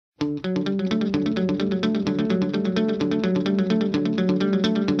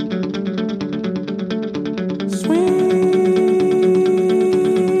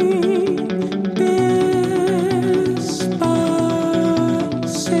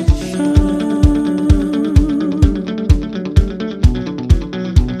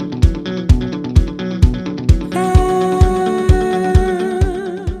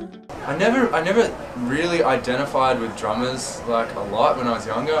identified with drummers like a lot when I was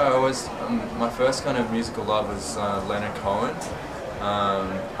younger. I always, my first kind of musical love was Leonard Cohen.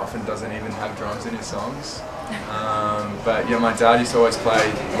 Often doesn't even have drums in his songs. But yeah, my dad used to always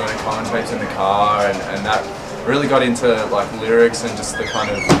play Leonard Cohen tapes in the car, and that really got into like lyrics and just the kind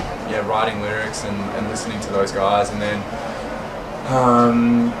of writing lyrics and listening to those guys. And then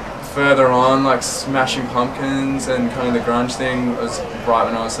further on, like Smashing Pumpkins and kind of the grunge thing was right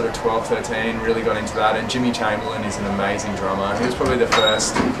when I was sort of 12, 13, really got into that. And Jimmy Chamberlain is an amazing drummer. He was probably the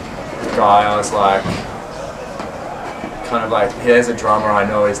first guy I was like, kind of like, here's a drummer, I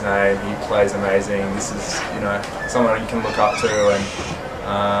know his name, he plays amazing, this is, you know, someone you can look up to.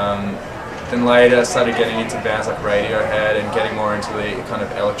 And then later started getting into bands like Radiohead and getting more into the kind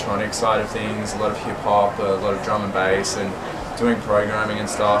of electronic side of things, a lot of hip hop, a lot of drum and bass, and doing programming and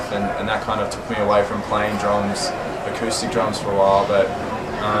stuff, and that kind of took me away from playing drums, acoustic drums for a while. But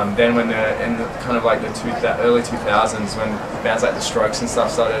then when in the kind of like the early 2000s, when bands like The Strokes and stuff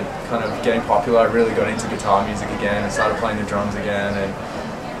started kind of getting popular, I really got into guitar music again and started playing the drums again, and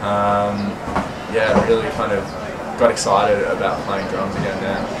yeah, really kind of got excited about playing drums again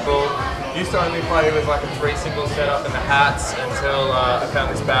now. Used to only play with like a 3-cymbal setup and the hats until I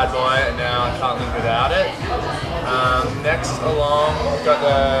found this bad boy, and now I can't live without it. Next along, we've got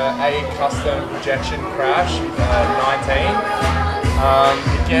the A Custom Projection Crash 19.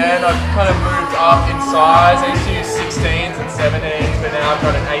 Again, I've kind of moved up in size. I used to use 16s and 17s, but now I've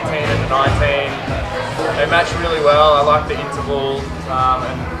got an 18 and a 19. They match really well. I like the interval,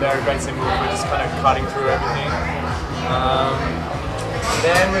 and they're a great cymbal for just kind of cutting through everything.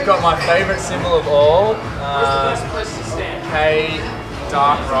 Then we've got my favourite cymbal of all, K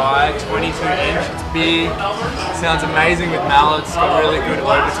Dark Ride, 22-inch. It's big, sounds amazing with mallets, it's got really good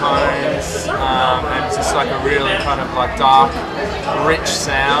overtones, and it's just like a really kind of like dark, rich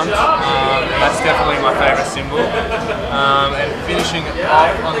sound. That's definitely my favourite cymbal. And finishing it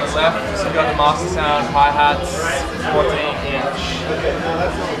off on the left, so we've got the Master Sound hi-hats, 14-inch.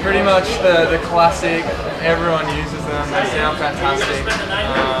 Pretty much the classic, everyone uses them, they sound fantastic,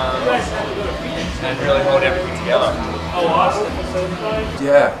 and really hold everything together.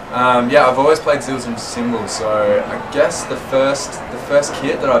 Yeah, I've always played Zildjian cymbals, so I guess the first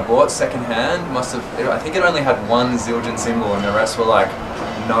kit that I bought secondhand must have, I think it only had one Zildjian cymbal and the rest were like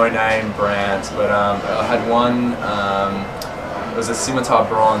no-name brands, but I had one, it was a Scimitar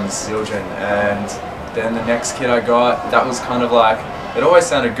Bronze Zildjian, and then the next kit I got, that was kind of like, it always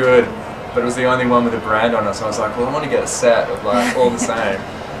sounded good, but it was the only one with a brand on it, so I was like, well, I want to get a set of like all the same.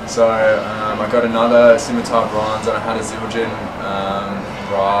 So I got another Scimitar Bronze and I had a Zildjian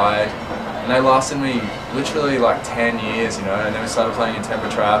Ride, and they lasted me literally like 10 years, you know, and then we started playing in Temper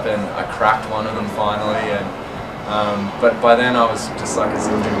Trap and I cracked one of them finally, and but by then I was just like a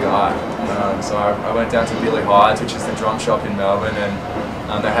Zildjian guy. So I went down to Billy Hyde's, which is the drum shop in Melbourne,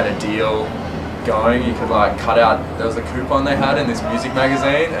 and they had a deal going. You could like cut out, there was a coupon they had in this music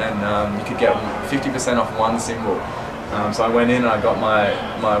magazine, and you could get 50% off one cymbal. So I went in and I got my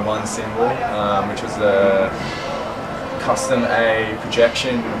one cymbal, which was the Custom A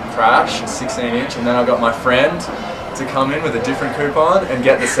Projection Crash, 16-inch, and then I got my friend to come in with a different coupon and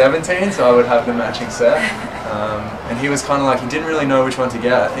get the 17, so I would have the matching set. And he was kind of like, he didn't really know which one to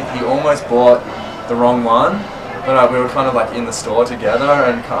get. I think he almost bought the wrong one, but we were kind of like in the store together,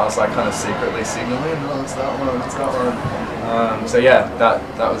 and I was like kind of secretly signaling, oh, it's that one, it's that one. So yeah,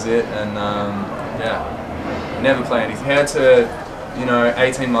 that was it, and yeah. Never play anything. Compared to, you know,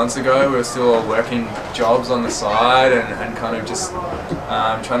 18 months ago, we were still working jobs on the side and kind of just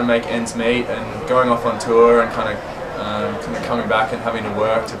trying to make ends meet and going off on tour and kind of coming back and having to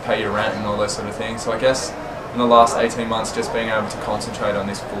work to pay your rent and all those sort of things. So I guess in the last 18 months, just being able to concentrate on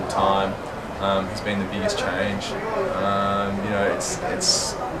this full time has been the biggest change. You know,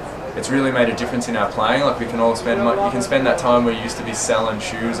 it's really made a difference in our playing. Like we can all spend, you can spend that time where you used to be selling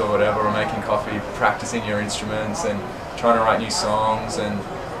shoes or whatever, or making coffee, practicing your instruments and trying to write new songs, and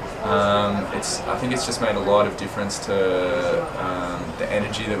I think it's just made a lot of difference to the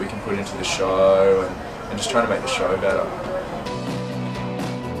energy that we can put into the show, and just trying to make the show better.